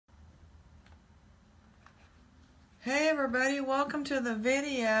Hey everybody, welcome to the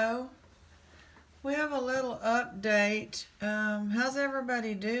video. We have a little update. How's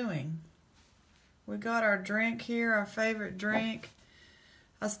everybody doing? We got our drink here, our favorite drink.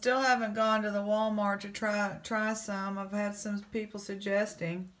 I still haven't gone to the Walmart to try some. I've had some people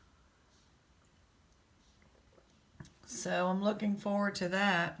suggesting. So I'm looking forward to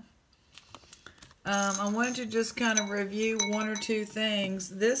that. I wanted to just kind of review one or two things.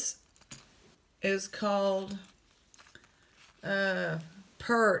 This is called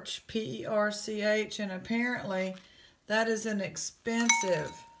Perch, P-E-R-C-H, and apparently that is an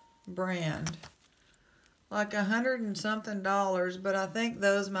expensive brand, like $100 and something, but I think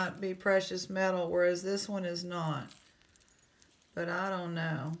those might be precious metal, whereas this one is not. But I don't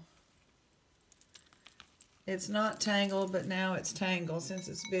know. It's not tangled, but now it's tangled since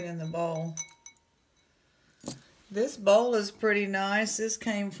it's been in the bowl. This bowl is pretty nice. This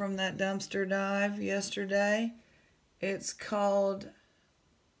came from that dumpster dive yesterday. It's called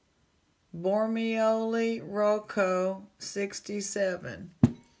Bormioli Rocco 67.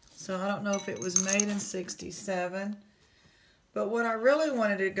 So I don't know if it was made in 67. But what I really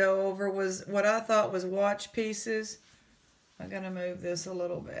wanted to go over was what I thought was watch pieces. I'm going to move this a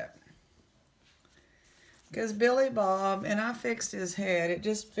little bit. Because Billy Bob, and I fixed his head. It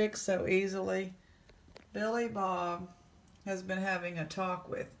just fixed so easily. Billy Bob has been having a talk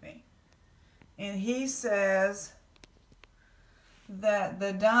with me. And he says that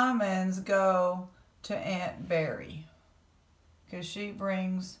the diamonds go to Aunt Beary because she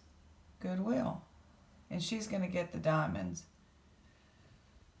brings goodwill and she's going to get the diamonds.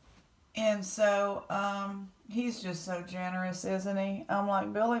 And so he's just so generous, isn't he? I'm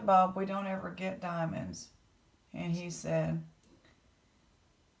like, Billy Bob, we don't ever get diamonds. And he said,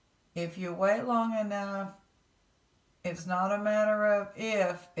 if you wait long enough, it's not a matter of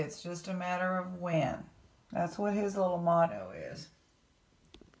if, it's just a matter of when. That's what his little motto is.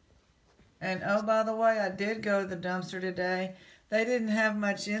 And oh, by the way, I did go to the dumpster today. They didn't have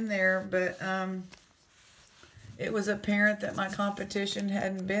much in there, but it was apparent that my competition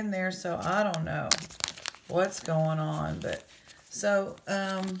hadn't been there, so I don't know what's going on. But so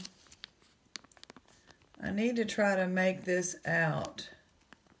I need to try to make this out.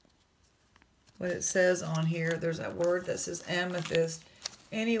 What it says on here, there's a word that says amethyst.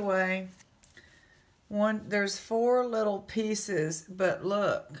 Anyway, there's 4 little pieces, but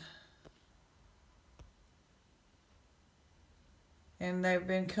look. And they've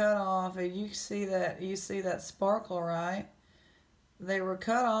been cut off, and you see that sparkle, right? They were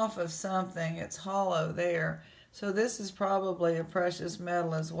cut off of something. It's hollow there. So this is probably a precious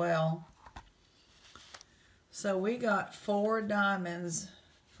metal as well. So we got 4 diamonds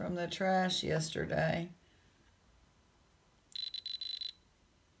from the trash yesterday.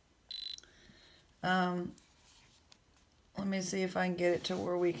 Let me see if I can get it to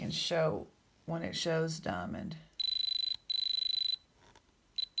where we can show when it shows diamond.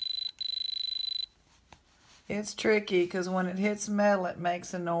 It's tricky because when it hits metal, it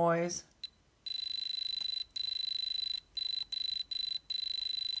makes a noise.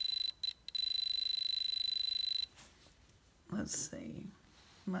 Let's see.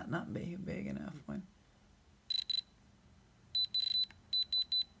 Might not be a big enough one.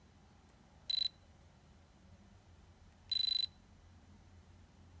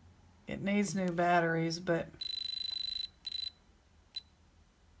 It needs new batteries, but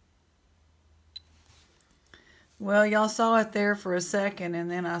well, y'all saw it there for a second, and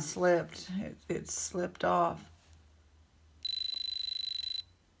then I slipped. It slipped off.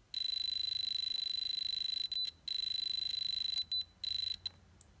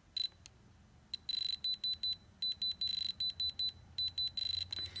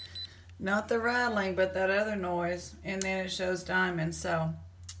 Not the rattling, but that other noise, and then it shows diamonds. So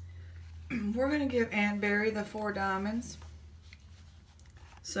we're going to give Aunt Beary the 4 diamonds.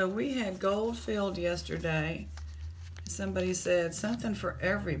 So we had gold filled yesterday. Somebody said something for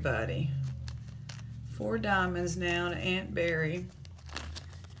everybody. 4 diamonds now to Aunt Beary.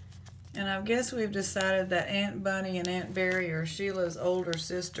 And I guess we've decided that Aunt Bunny and Aunt Beary are Sheila's older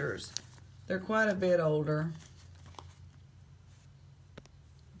sisters. They're quite a bit older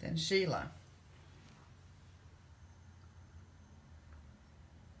than Sheila.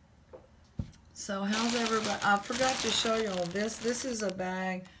 So how's everybody? I forgot to show you all this. This is a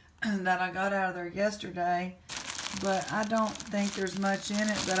bag that I got out of there yesterday, but I don't think there's much in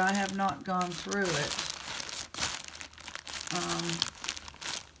it, but I have not gone through it.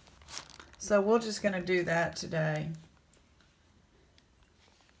 So we're just going to do that today.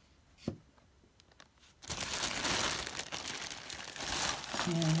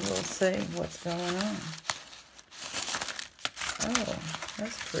 And we'll see what's going on. Oh,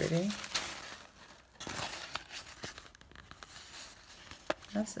 that's pretty.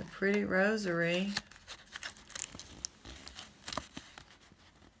 That's a pretty rosary.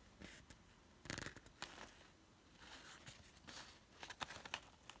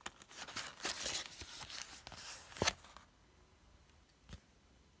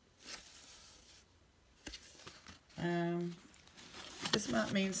 This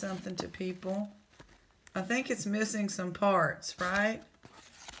might mean something to people. I think it's missing some parts, right?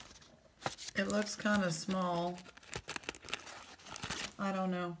 It looks kind of small. I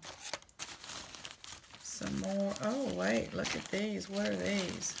don't know. Some more. Oh, wait, look at these. What are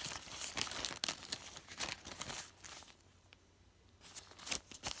these?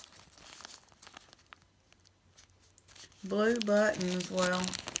 Blue buttons. Well,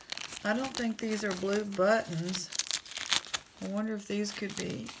 I don't think these are blue buttons. I wonder if these could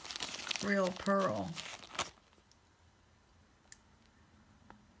be real pearl.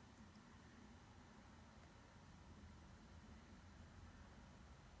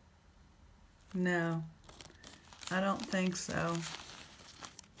 No, I don't think so.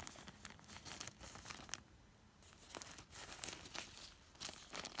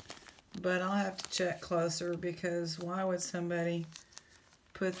 But I'll have to check closer, because why would somebody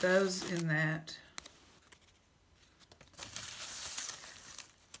put those in that?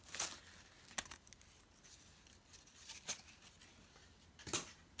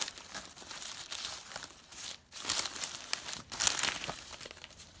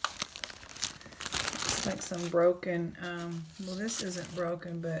 It's like some broken, well, this isn't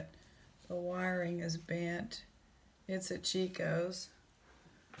broken, but the wiring is bent. It's at Chico's.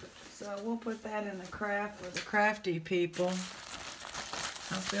 So we'll put that in the craft for the crafty people.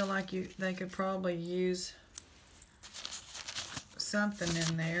 I feel like they could probably use something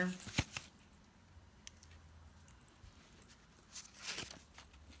in there.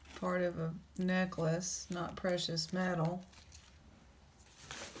 Part of a necklace, not precious metal.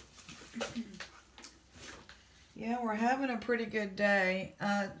 Yeah, we're having a pretty good day.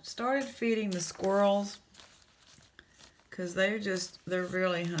 I started feeding the squirrels because they're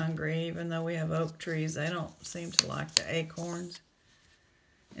really hungry. Even though we have oak trees, they don't seem to like the acorns.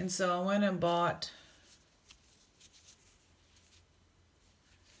 And so I went and bought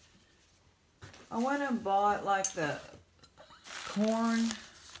like the corn,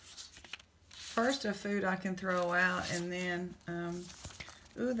 first of food I can throw out, and then,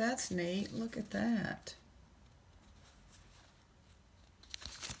 ooh, that's neat. Look at that.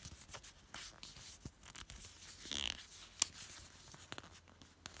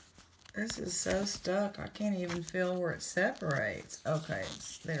 This is so stuck, I can't even feel where it separates. Okay,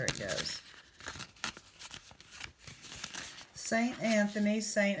 there it goes. Saint Anthony,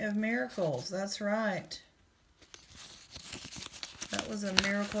 Saint of Miracles. That's right. That was a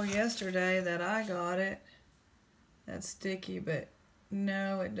miracle yesterday that I got it. That's sticky, but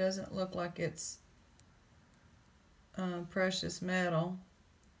no, it doesn't look like it's precious metal.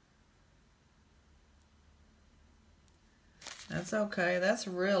 That's okay. That's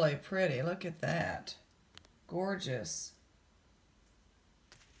really pretty. Look at that. Gorgeous.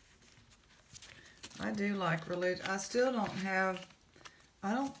 I do like religion. I still don't have,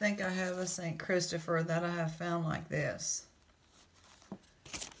 I don't think I have a St. Christopher that I have found like this.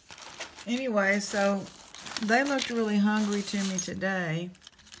 Anyway, so they looked really hungry to me today,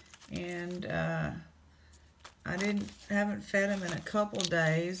 and I haven't fed them in a couple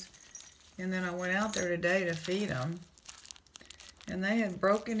days, and then I went out there today to feed them, and they had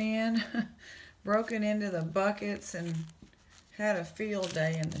broken into the buckets and had a field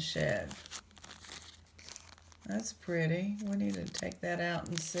day in the shed. That's pretty. We need to take that out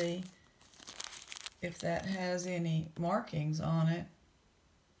and see if that has any markings on it.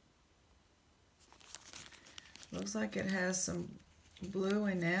 Looks like it has some blue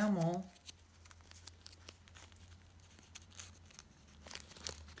enamel.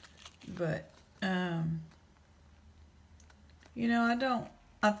 But, you know,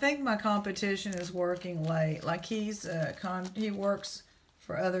 I think my competition is working late. Like he works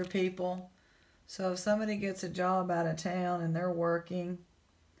for other people. So if somebody gets a job out of town and they're working,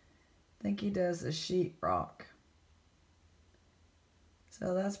 I think he does the sheetrock.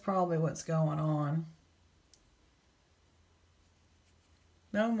 So that's probably what's going on.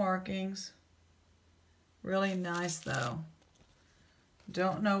 No markings. Really nice though.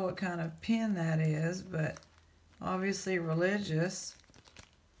 Don't know what kind of pin that is, but obviously religious.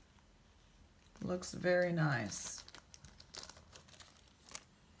 Looks very nice.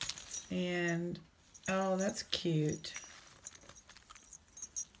 And, oh, that's cute.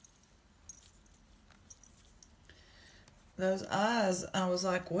 Those eyes, I was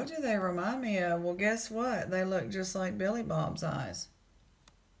like, what do they remind me of? Well, guess what? They look just like Billy Bob's eyes.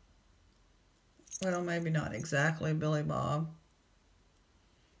 Well, maybe not exactly Billy Bob.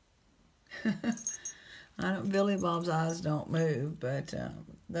 Billy Bob's eyes don't move, but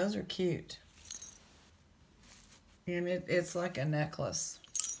those are cute. And it's like a necklace.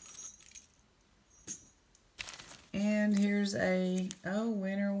 And here's a, oh,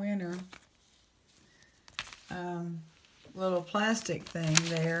 winner, winner. Little plastic thing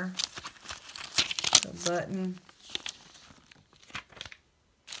there. A button.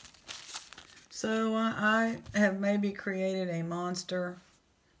 So I have maybe created a monster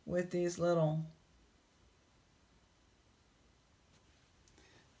with these little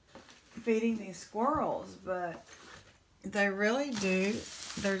feeding these squirrels, but they really do.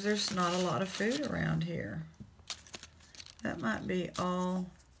 There's just not a lot of food around here. That might be all.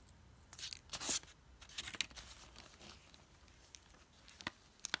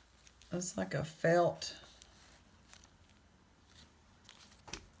 It's like a felt.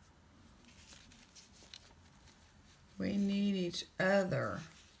 We need each other.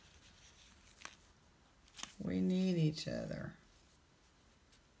 We need each other.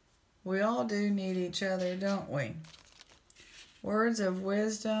 We all do need each other, don't we? Words of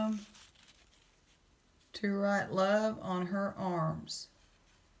wisdom. To write love on her arms.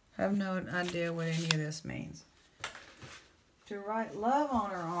 I have no idea what any of this means. To write love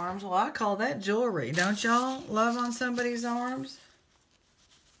on her arms. Well, I call that jewelry. Don't y'all love on somebody's arms?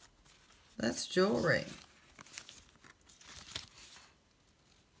 That's jewelry.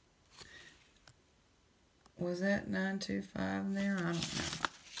 Was that 925 there? I don't know.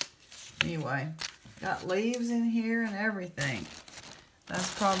 Anyway, got leaves in here and everything.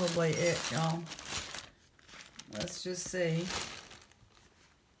 That's probably it, y'all. Let's just see.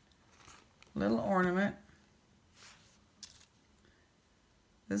 Little ornament.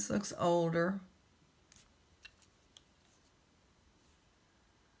 This looks older.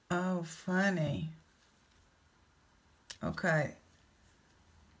 Oh, funny. Okay.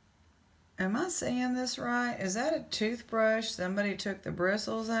 Am I saying this right? Is that a toothbrush? Somebody took the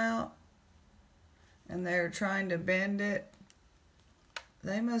bristles out and they're trying to bend it.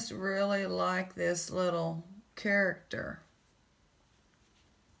 They must really like this little character.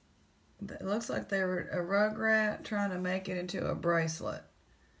 It looks like they were a rugrat trying to make it into a bracelet.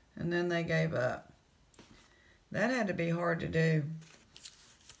 And then they gave up. That had to be hard to do.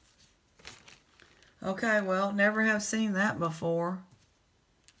 Okay, well, never have seen that before.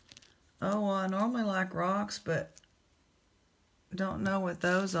 Oh, well, I normally like rocks, but don't know what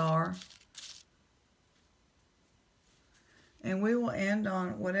those are. And we will end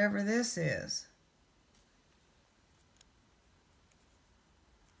on whatever this is.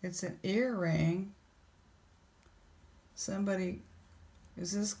 It's an earring. Somebody,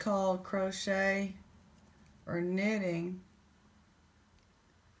 is this called crochet or knitting?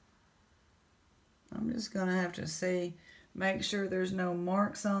 I'm just going to have to see. Make sure there's no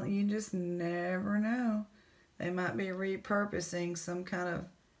marks on it. You just never know. They might be repurposing some kind of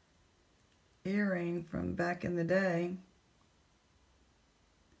earring from back in the day.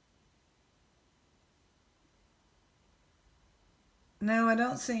 No, I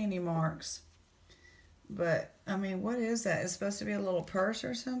don't see any marks. But, I mean, what is that? It's supposed to be a little purse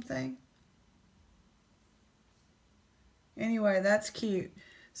or something? Anyway, that's cute.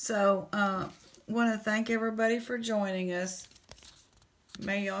 So, want to thank everybody for joining us.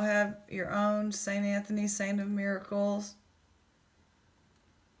 May y'all have your own St. Anthony, Saint of Miracles.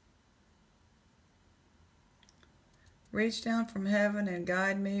 Reach down from heaven and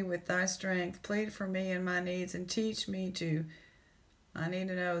guide me with thy strength. Plead for me and my needs and teach me to, I need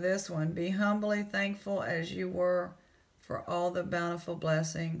to know this one, be humbly thankful as you were for all the bountiful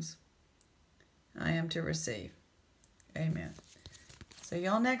blessings I am to receive. Amen. See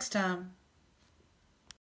y'all next time.